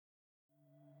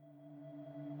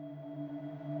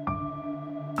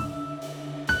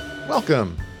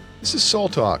Welcome. This is Soul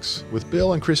Talks with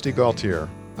Bill and Christy Gaultier.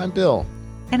 I'm Bill.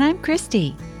 And I'm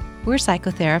Christy. We're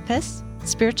psychotherapists,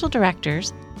 spiritual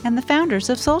directors, and the founders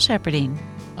of Soul Shepherding.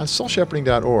 On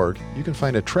soulshepherding.org, you can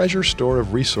find a treasure store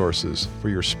of resources for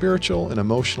your spiritual and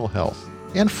emotional health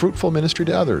and fruitful ministry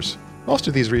to others. Most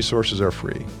of these resources are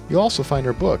free. You'll also find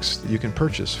our books that you can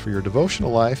purchase for your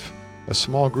devotional life, a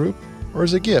small group, or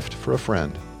as a gift for a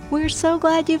friend. We're so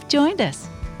glad you've joined us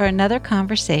for another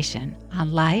conversation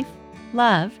on life,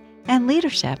 love, and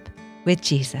leadership with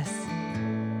Jesus.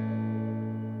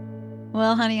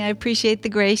 Well, honey, I appreciate the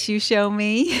grace you show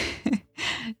me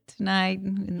tonight.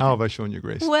 How have I shown you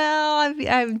grace? Well,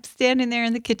 I'm standing there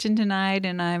in the kitchen tonight,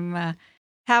 and I'm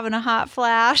having a hot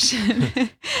flash and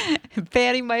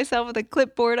fanning myself with a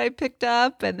clipboard I picked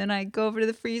up, and then I go over to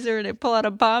the freezer and I pull out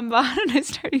a bonbon and I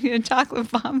start eating a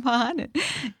chocolate bonbon, and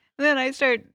then I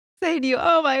start saying to you,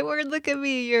 oh my word, look at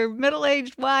me, your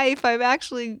middle-aged wife. I'm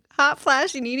actually hot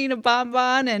flashing, eating a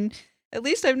bonbon, and at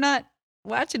least I'm not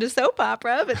watching a soap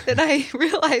opera. But then I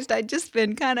realized I'd just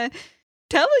been kind of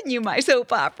telling you my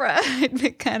soap opera. I'd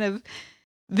been kind of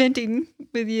venting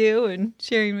with you and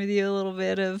sharing with you a little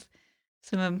bit of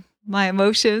some of my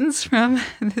emotions from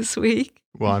this week.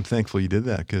 Well, I'm thankful you did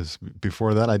that, because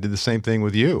before that I did the same thing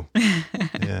with you.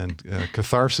 And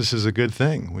catharsis is a good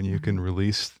thing when you can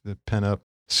release the pent-up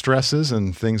stresses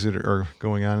and things that are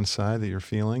going on inside that you're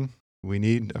feeling. We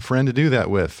need a friend to do that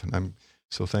with. And I'm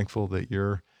so thankful that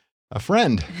you're a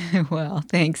friend. Well,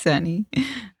 thanks, honey.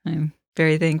 I'm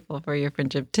very thankful for your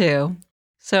friendship too.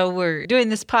 So we're doing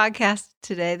this podcast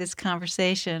today, this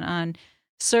conversation on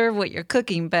serve what you're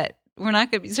cooking, but we're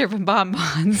not going to be serving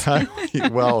bonbons.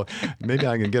 Well, maybe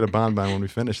I can get a bonbon when we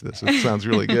finish this. It sounds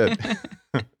really good.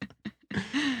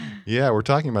 Yeah, we're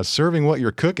talking about serving what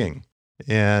you're cooking.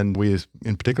 And we,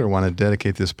 in particular, want to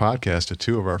dedicate this podcast to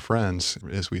two of our friends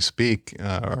as we speak.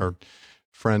 Our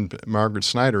friend Margaret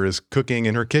Snyder is cooking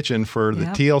in her kitchen for the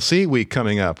TLC week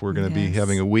coming up. We're going to be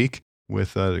having a week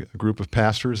with a group of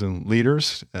pastors and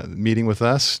leaders meeting with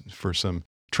us for some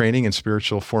training in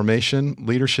spiritual formation,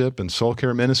 leadership, and soul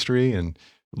care ministry. And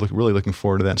really looking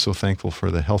forward to that. So thankful for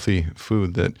the healthy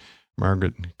food that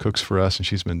Margaret cooks for us. And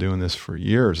she's been doing this for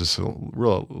years. It's a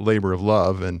real labor of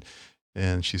love. And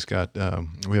she's got,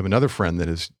 we have another friend that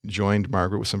has joined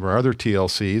Margaret with some of our other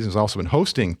TLCs, has also been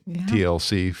hosting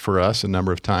TLC for us a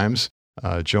number of times.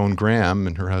 Joan Graham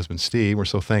and her husband Steve, we're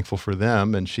so thankful for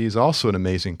them. And she's also an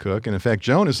amazing cook. And in fact,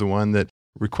 Joan is the one that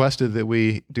requested that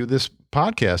we do this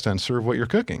podcast on Serve What You're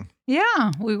Cooking.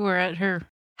 Yeah, we were at her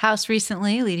house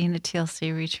recently leading a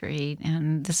TLC retreat.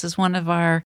 And this is one of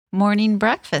our morning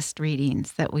breakfast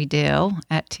readings that we do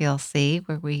at TLC,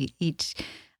 where we each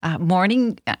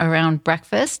morning around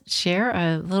breakfast, share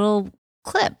a little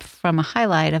clip from a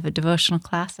highlight of a devotional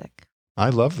classic. I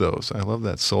love those. I love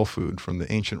that soul food from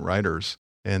the ancient writers.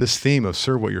 And this theme of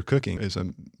serve what you're cooking is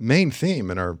a main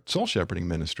theme in our soul shepherding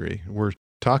ministry. We're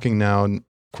talking now, of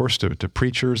course, to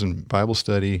preachers and Bible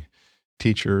study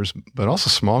teachers, but also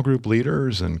small group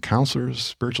leaders and counselors,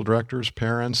 spiritual directors,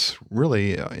 parents.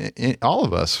 Really, all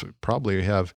of us probably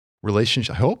have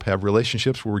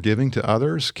relationships where we're giving to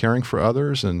others, caring for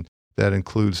others, and that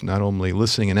includes not only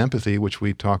listening and empathy, which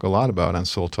we talk a lot about on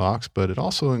Soul Talks, but it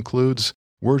also includes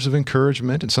words of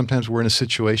encouragement. And sometimes we're in a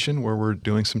situation where we're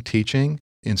doing some teaching.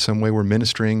 In some way, we're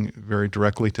ministering very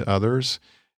directly to others.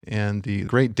 And the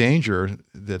great danger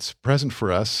that's present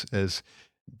for us as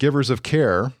givers of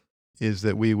care is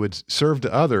that we would serve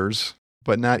to others,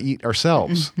 but not eat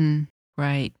ourselves. Mm-hmm.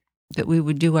 Right. That we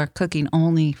would do our cooking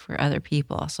only for other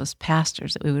people. Also as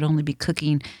pastors, that we would only be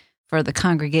cooking for the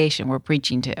congregation we're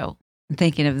preaching to, and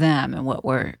thinking of them and what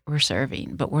we're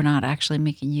serving, but we're not actually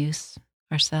making use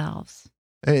ourselves.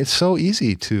 And it's so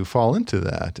easy to fall into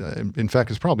that. In fact,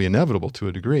 it's probably inevitable to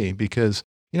a degree because,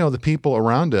 the people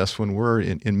around us when we're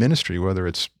in ministry, whether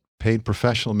it's paid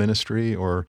professional ministry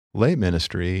or lay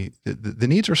ministry, the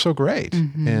needs are so great.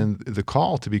 Mm-hmm. And the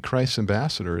call to be Christ's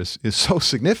ambassador is so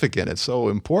significant. It's so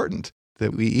important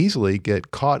that we easily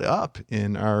get caught up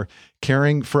in our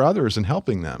caring for others and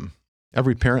helping them.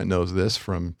 Every parent knows this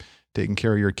from taking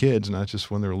care of your kids, not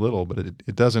just when they're little, but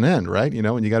it doesn't end, right?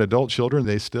 When you got adult children,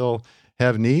 they still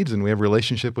have needs and we have a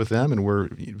relationship with them and we're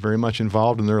very much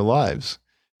involved in their lives.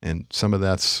 And some of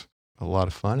that's a lot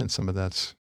of fun and some of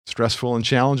that's stressful and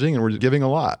challenging, and we're giving a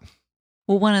lot.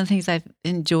 Well, one of the things I've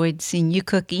enjoyed seeing you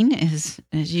cooking is,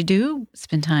 as you do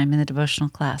spend time in the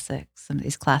devotional classics, some of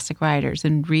these classic writers,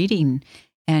 and reading,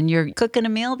 and you're cooking a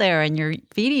meal there and you're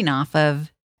feeding off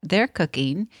of their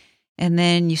cooking. And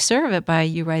then you serve it by,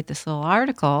 you write this little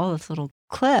article, this little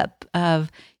clip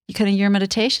of kind of your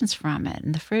meditations from it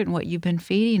and the fruit and what you've been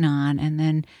feeding on. And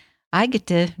then I get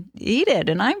to eat it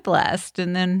and I'm blessed.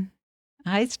 And then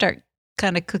I start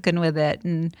kind of cooking with it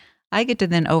and I get to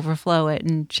then overflow it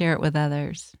and share it with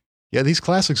others. Yeah, these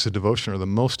classics of devotion are the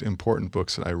most important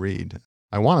books that I read.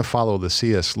 I want to follow the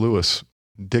C.S. Lewis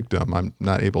dictum. I'm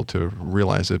not able to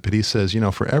realize it, but he says,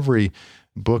 for every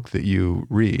book that you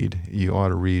read, you ought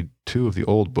to read 2 of the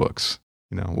old books.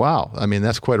 Wow. I mean,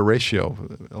 that's quite a ratio.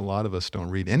 A lot of us don't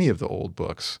read any of the old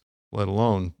books, let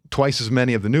alone twice as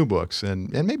many of the new books.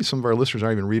 And maybe some of our listeners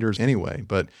aren't even readers anyway,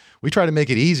 but we try to make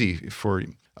it easy for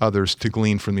others to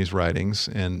glean from these writings.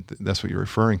 And that's what you're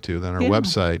referring to. Then our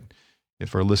website,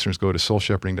 if our listeners go to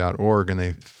soulshepherding.org and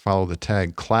they follow the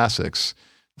tag classics,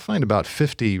 they'll find about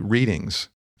 50 readings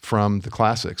from the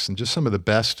classics and just some of the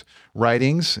best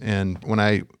writings. And when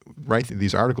I write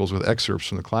these articles with excerpts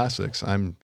from the classics,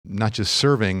 I'm not just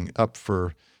serving up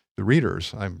for the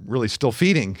readers, I'm really still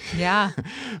feeding. Yeah.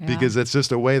 Because it's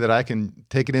just a way that I can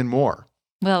take it in more.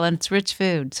 Well, and it's rich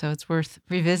food, so it's worth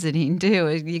revisiting too.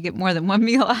 You get more than one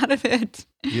meal out of it.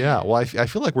 Yeah, well, I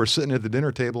feel like we're sitting at the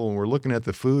dinner table and we're looking at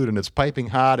the food and it's piping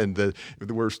hot and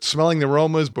we're smelling the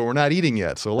aromas, but we're not eating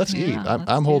yet. So let's eat.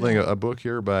 I'm holding a book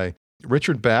here by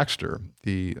Richard Baxter,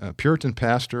 the Puritan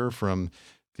pastor from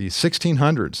the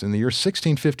 1600s. In the year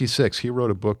 1656, he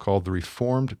wrote a book called The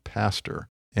Reformed Pastor.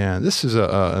 And this is an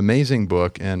amazing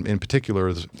book, and in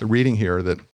particular, the reading here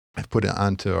that I've put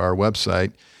onto our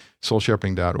website,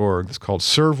 soulshepherding.org. It's called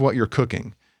Serve What You're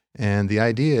Cooking. And the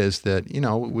idea is that,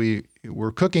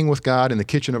 we're cooking with God in the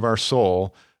kitchen of our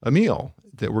soul a meal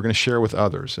that we're going to share with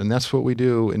others. And that's what we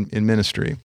do in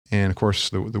ministry. And of course,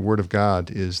 the Word of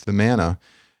God is the manna.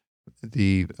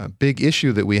 The big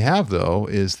issue that we have, though,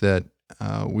 is that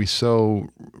we so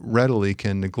readily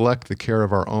can neglect the care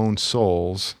of our own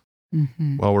souls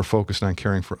while we're focused on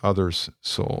caring for others'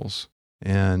 souls.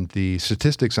 And the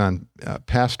statistics on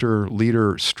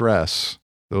pastor-leader stress,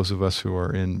 those of us who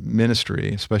are in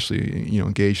ministry, especially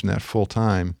engaged in that full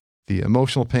time, the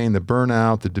emotional pain, the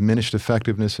burnout, the diminished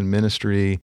effectiveness in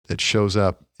ministry that shows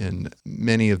up in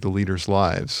many of the leaders'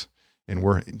 lives. And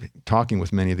we're talking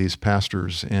with many of these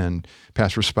pastors and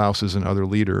pastor spouses and other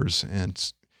leaders.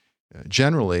 And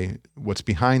generally, what's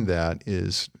behind that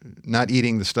is not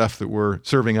eating the stuff that we're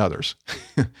serving others.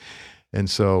 And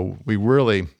so we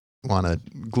really want to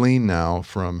glean now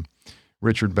from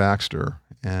Richard Baxter.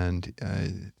 And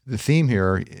the theme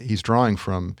here, he's drawing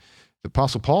from the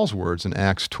Apostle Paul's words in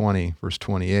Acts 20, verse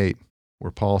 28, where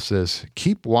Paul says,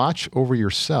 "Keep watch over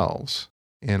yourselves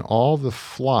and all the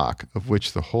flock of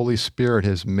which the Holy Spirit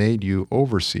has made you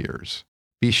overseers.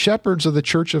 Be shepherds of the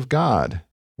church of God,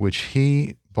 which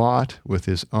he bought with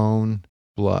his own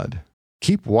blood."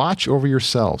 Keep watch over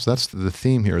yourselves. That's the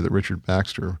theme here that Richard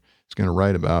Baxter is going to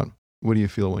write about. What do you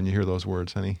feel when you hear those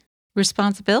words, honey?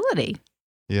 Responsibility.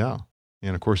 Yeah.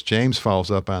 And of course, James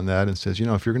follows up on that and says,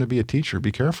 if you're going to be a teacher,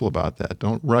 be careful about that.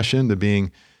 Don't rush into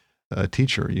being a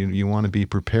teacher. You want to be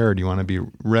prepared. You want to be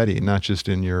ready, not just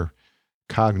in your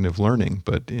cognitive learning,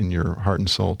 but in your heart and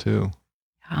soul too.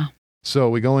 Yeah. So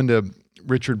we go into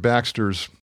Richard Baxter's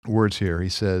words here. He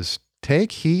says,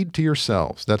 "Take heed to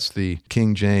yourselves." That's the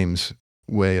King James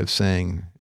way of saying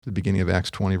the beginning of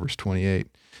Acts 20, verse 28.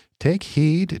 "Take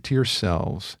heed to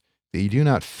yourselves that you do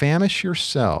not famish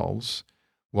yourselves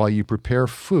while you prepare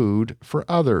food for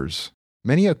others.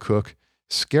 Many a cook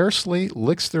scarcely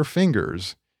licks their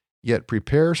fingers, yet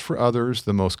prepares for others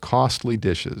the most costly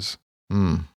dishes."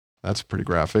 That's pretty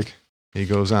graphic. He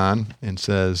goes on and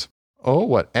says, "Oh,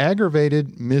 what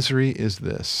aggravated misery is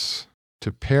this,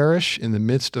 to perish in the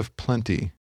midst of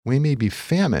plenty. We may be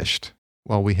famished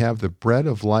while we have the bread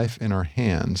of life in our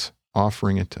hands,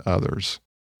 offering it to others."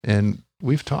 And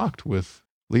we've talked with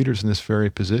leaders in this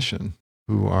very position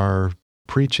who are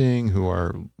preaching, who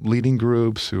are leading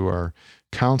groups, who are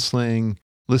counseling,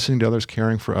 listening to others,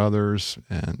 caring for others,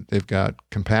 and they've got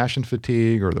compassion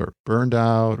fatigue, or they're burned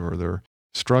out, or they're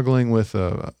struggling with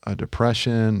a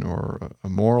depression or a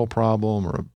moral problem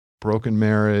or a broken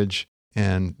marriage,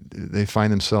 and they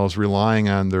find themselves relying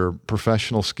on their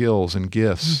professional skills and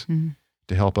gifts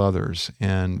to help others.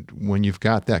 And when you've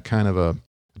got that kind of a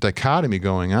dichotomy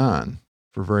going on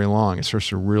for very long, it starts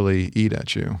to really eat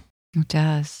at you. It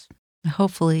does.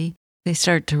 Hopefully they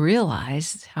start to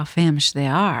realize how famished they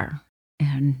are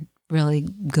and really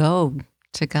go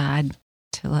to God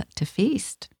to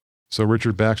feast. So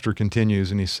Richard Baxter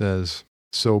continues and he says,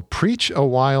 "So preach a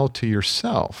while to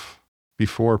yourself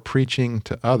before preaching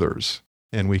to others."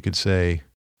 And we could say,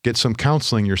 get some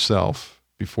counseling yourself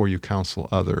before you counsel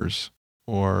others.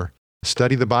 Or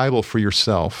study the Bible for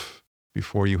yourself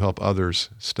before you help others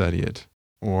study it.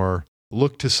 Or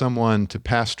look to someone to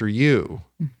pastor you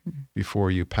before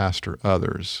you pastor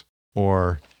others.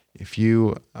 Or if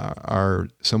you are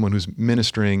someone who's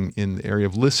ministering in the area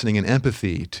of listening and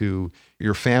empathy to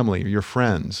your family or your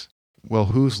friends, well,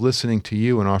 who's listening to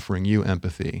you and offering you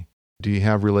empathy? Do you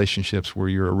have relationships where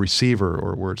you're a receiver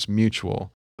or where it's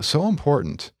mutual? So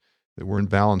important that we're in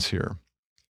balance here.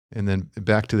 And then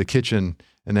back to the kitchen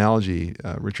analogy,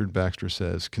 Richard Baxter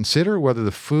says, consider whether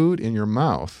the food in your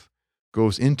mouth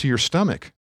goes into your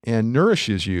stomach and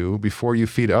nourishes you before you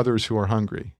feed others who are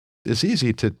hungry. It's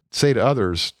easy to say to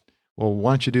others, well,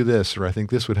 why don't you do this? Or I think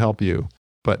this would help you.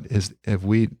 But have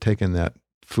we taken that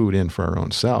food in for our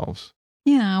own selves?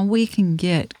 Yeah, we can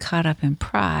get caught up in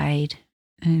pride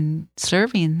and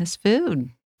serving this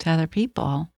food to other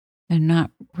people and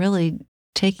not really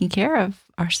taking care of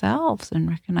ourselves and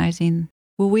recognizing,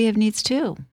 well, we have needs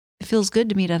too. It feels good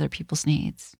to meet other people's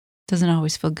needs. It doesn't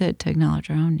always feel good to acknowledge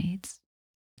our own needs.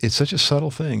 It's such a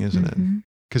subtle thing, isn't it?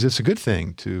 Because it's a good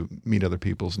thing to meet other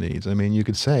people's needs. I mean, you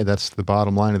could say that's the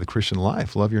bottom line of the Christian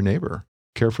life. Love your neighbor,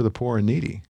 care for the poor and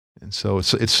needy. And so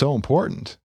it's so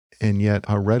important. And yet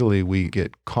how readily we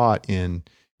get caught in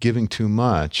giving too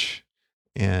much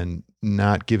and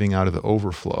not giving out of the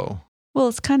overflow. Well,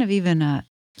 it's kind of even a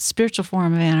spiritual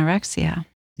form of anorexia.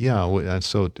 Yeah,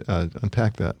 so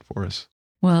unpack that for us.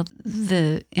 Well,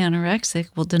 the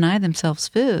anorexic will deny themselves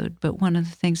food, but one of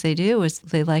the things they do is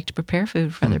they like to prepare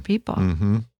food for other people,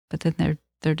 but then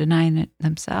they're denying it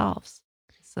themselves.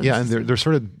 So yeah, and they're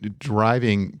sort of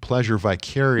deriving pleasure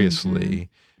vicariously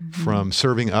from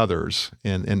serving others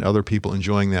and other people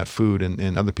enjoying that food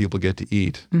and other people get to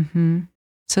eat.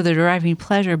 So they're deriving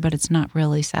pleasure, but it's not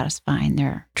really satisfying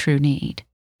their true need.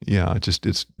 Yeah,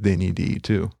 they need to eat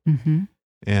too.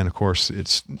 And of course,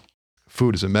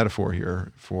 food is a metaphor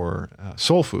here for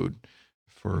soul food,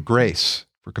 for grace,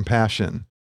 for compassion.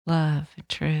 Love and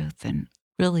truth, and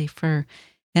really for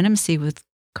intimacy with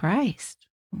Christ,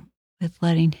 with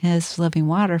letting His living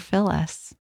water fill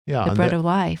us, the bread of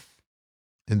life.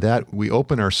 And that we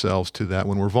open ourselves to that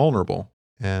when we're vulnerable.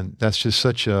 And that's just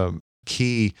such a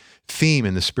key theme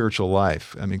in the spiritual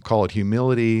life. I mean, call it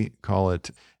humility, call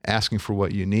it asking for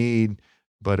what you need.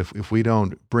 But if we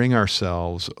don't bring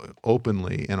ourselves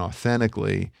openly and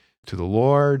authentically to the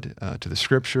Lord, to the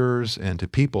Scriptures, and to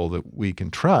people that we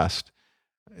can trust,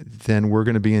 then we're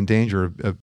going to be in danger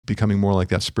of becoming more like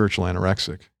that spiritual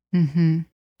anorexic.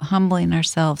 Humbling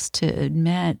ourselves to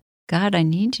admit, God, I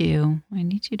need you. I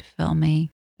need you to fill me,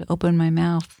 to open my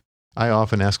mouth. I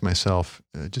often ask myself,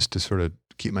 just to sort of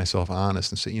keep myself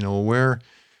honest and say, where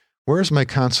is my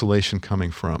consolation coming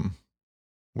from?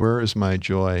 Where is my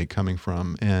joy coming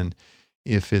from? And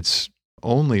if it's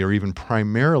only or even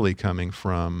primarily coming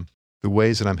from the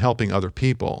ways that I'm helping other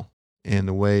people and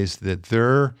the ways that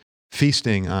they're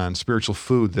feasting on spiritual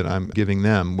food that I'm giving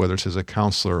them, whether it's as a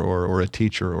counselor or a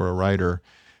teacher or a writer,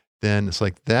 then it's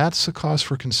like that's a cause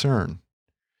for concern.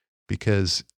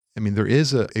 Because, I mean, there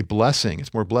is a blessing.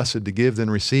 It's more blessed to give than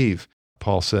receive,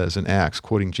 Paul says in Acts,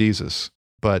 quoting Jesus.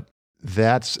 But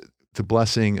that's the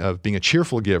blessing of being a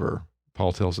cheerful giver.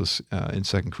 Paul tells us in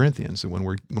 2 Corinthians that when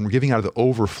we're giving out of the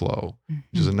overflow,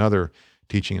 which is another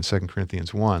teaching in 2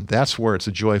 Corinthians 1, that's where it's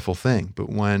a joyful thing. But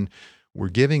when we're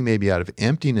giving maybe out of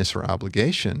emptiness or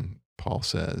obligation, Paul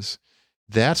says,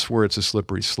 that's where it's a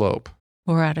slippery slope.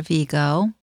 Or out of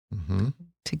ego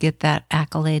to get that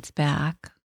accolades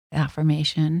back,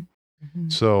 affirmation.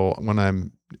 So when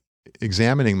I'm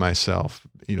examining myself,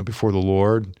 before the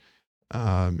Lord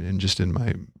and just in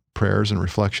my prayers and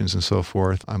reflections and so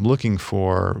forth, I'm looking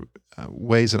for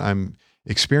ways that I'm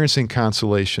experiencing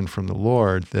consolation from the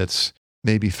Lord that's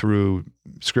maybe through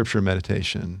scripture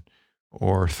meditation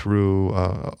or through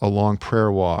a long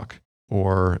prayer walk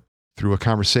or through a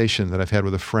conversation that I've had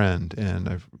with a friend and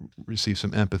I've received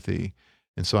some empathy.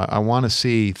 And so I want to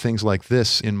see things like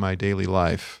this in my daily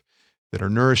life that are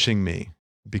nourishing me,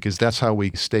 because that's how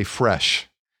we stay fresh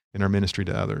in our ministry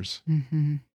to others.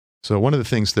 So one of the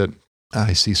things that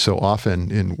I see so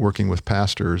often in working with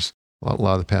pastors, a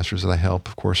lot of the pastors that I help,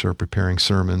 of course, are preparing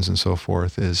sermons and so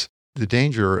forth, is the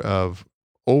danger of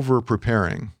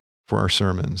over-preparing for our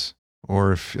sermons.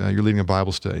 Or if you're leading a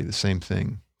Bible study, the same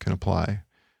thing can apply.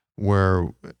 Where,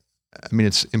 I mean,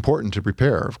 it's important to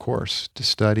prepare, of course, to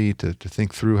study, to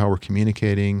think through how we're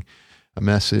communicating a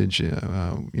message.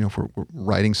 If we're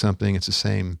writing something, it's the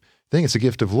same thing. It's a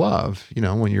gift of love.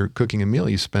 When you're cooking a meal,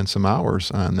 you spend some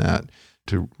hours on that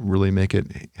to really make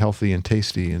it healthy and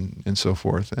tasty and so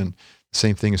forth. And the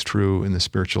same thing is true in the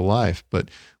spiritual life. But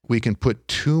we can put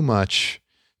too much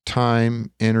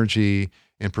time, energy,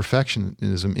 and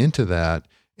perfectionism into that,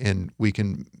 and we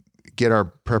can get our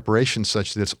preparation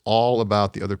such that it's all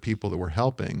about the other people that we're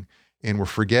helping, and we're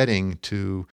forgetting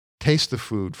to taste the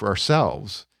food for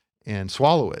ourselves and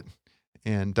swallow it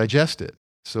and digest it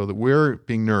so that we're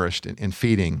being nourished and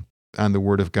feeding on the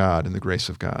Word of God and the grace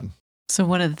of God. So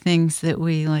one of the things that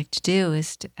we like to do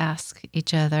is to ask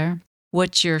each other,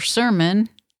 what's your sermon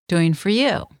doing for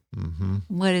you? Mm-hmm.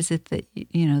 What is it that,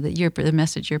 that the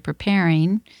message you're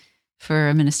preparing for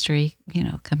a ministry,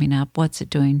 coming up? What's it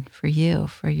doing for you,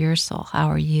 for your soul? How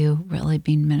are you really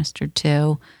being ministered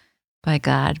to by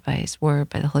God, by His Word,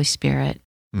 by the Holy Spirit?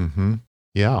 Mm-hmm.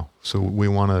 Yeah. So we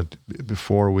want to,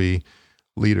 before we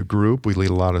lead a group, we lead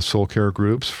a lot of soul care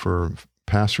groups for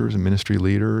pastors and ministry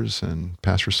leaders and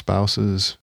pastor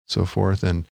spouses, so forth.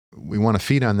 And we want to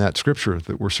feed on that scripture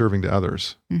that we're serving to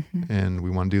others. Mm-hmm. And we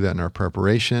want to do that in our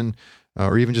preparation,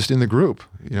 or even just in the group.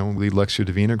 We lead Lectio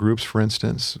Divina groups, for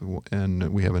instance,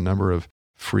 and we have a number of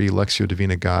free Lectio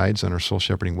Divina guides on our Soul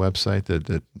Shepherding website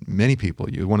that many people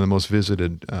use. One of the most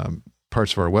visited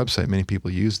parts of our website, many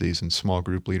people use these in small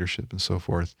group leadership and so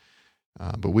forth.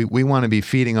 But we want to be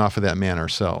feeding off of that man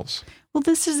ourselves. Well,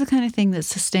 this is the kind of thing that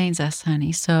sustains us,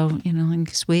 honey. So,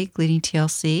 next week, leading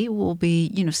TLC will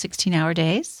be, 16-hour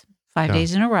days, 5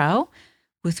 days in a row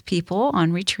with people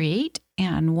on retreat.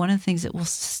 And one of the things that will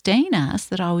sustain us,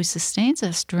 that always sustains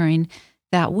us during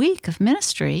that week of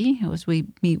ministry, as we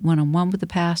meet one-on-one with the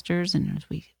pastors and as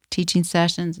we teaching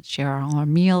sessions and share all our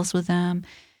meals with them,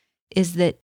 is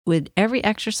that with every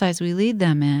exercise we lead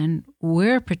them in,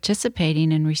 we're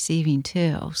participating and receiving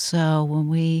too. So when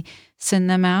we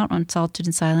send them out on Solitude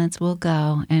and Silence, we'll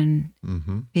go and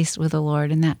feast with the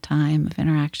Lord in that time of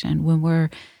interaction. When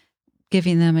we're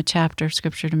giving them a chapter of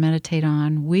Scripture to meditate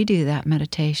on, we do that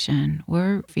meditation.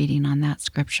 We're feeding on that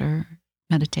Scripture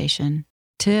meditation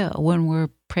too. When we're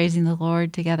praising the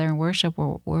Lord together in worship,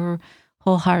 we're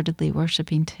wholeheartedly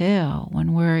worshiping too.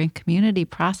 When we're in community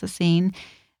processing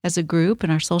as a group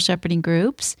in our soul shepherding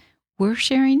groups, we're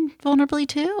sharing vulnerably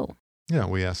too. Yeah,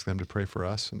 we ask them to pray for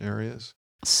us in areas.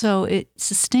 So it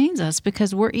sustains us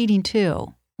because we're eating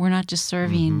too. We're not just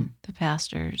serving the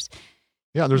pastors.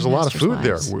 Yeah, there's a lot of food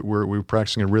wives. there. We're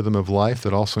practicing a rhythm of life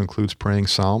that also includes praying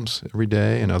Psalms every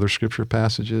day and other scripture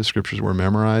passages, scriptures we're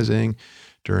memorizing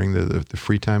during the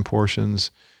free time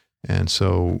portions. And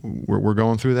so we're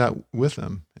going through that with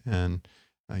them. And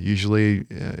usually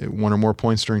at one or more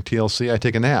points during TLC, I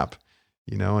take a nap,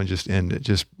 and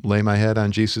just lay my head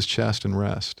on Jesus' chest and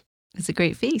rest. It's a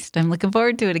great feast. I'm looking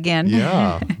forward to it again.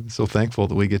 Yeah, so thankful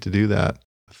that we get to do that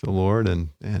with the Lord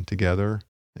and together.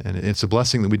 And it's a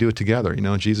blessing that we do it together.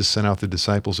 Jesus sent out the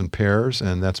disciples in pairs,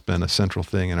 and that's been a central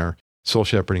thing in our soul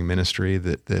shepherding ministry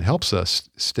that helps us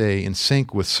stay in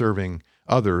sync with serving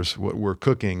others, what we're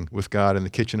cooking with God in the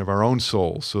kitchen of our own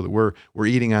souls, so that we're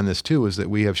eating on this too, is that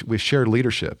we've shared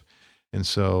leadership. And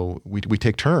so we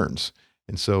take turns.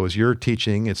 And so as you're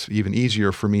teaching, it's even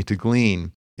easier for me to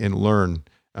glean and learn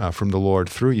from the Lord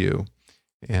through you.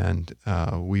 And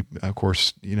we, of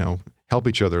course, help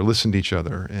each other, listen to each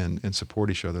other, and support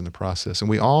each other in the process. And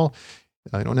we all,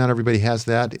 not everybody has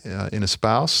that in a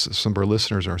spouse. Some of our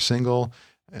listeners are single.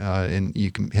 And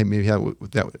you can maybe have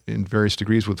that in various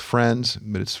degrees with friends,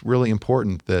 but it's really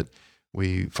important that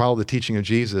we follow the teaching of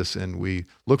Jesus and we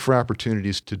look for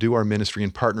opportunities to do our ministry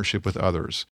in partnership with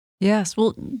others. Yes.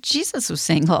 Well, Jesus was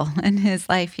single in his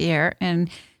life here, and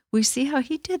we see how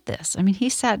he did this. I mean, he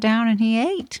sat down and he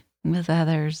ate with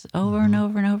others over and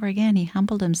over and over again. He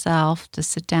humbled himself to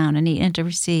sit down and eat and to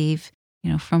receive,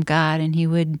 from God, and he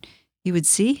would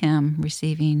see him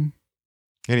receiving.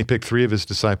 And he picked 3 of his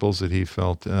disciples that he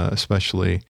felt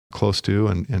especially close to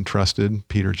and trusted,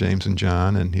 Peter, James, and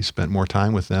John, and he spent more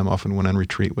time with them, often went on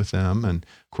retreat with them. And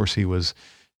of course, he was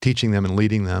teaching them and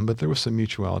leading them, but there was some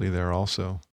mutuality there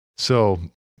also. So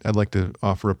I'd like to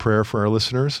offer a prayer for our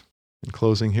listeners in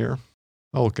closing here.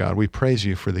 Oh God, we praise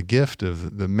you for the gift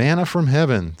of the manna from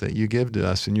heaven that you give to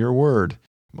us in your word,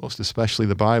 most especially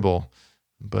the Bible.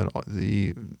 But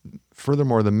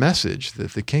furthermore, the message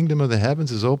that the kingdom of the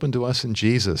heavens is open to us in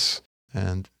Jesus.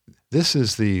 And this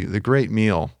is the great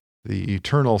meal, the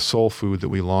eternal soul food that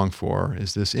we long for,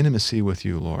 is this intimacy with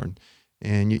you, Lord.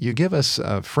 And you give us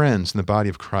friends in the body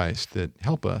of Christ that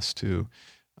help us to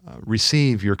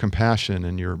receive your compassion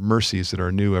and your mercies that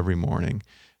are new every morning.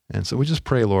 And so we just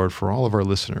pray, Lord, for all of our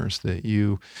listeners that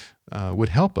you would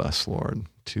help us, Lord,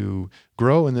 to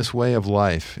grow in this way of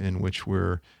life in which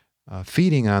we're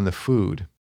feeding on the food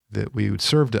that we would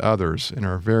serve to others in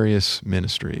our various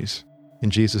ministries. In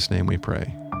Jesus' name we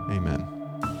pray. Amen.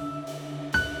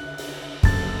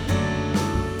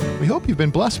 We hope you've been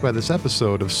blessed by this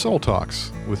episode of Soul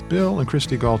Talks with Bill and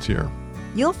Christy Gaultier.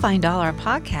 You'll find all our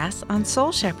podcasts on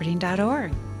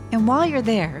soulshepherding.org. And while you're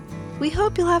there, we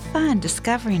hope you'll have fun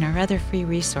discovering our other free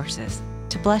resources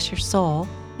to bless your soul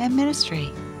and ministry.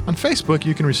 On Facebook,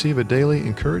 you can receive a daily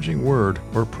encouraging word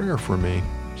or prayer from me.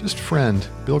 Just friend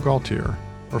Bill Gaultier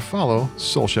or follow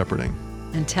Soul Shepherding.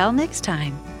 Until next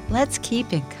time, let's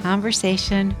keep in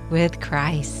conversation with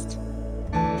Christ.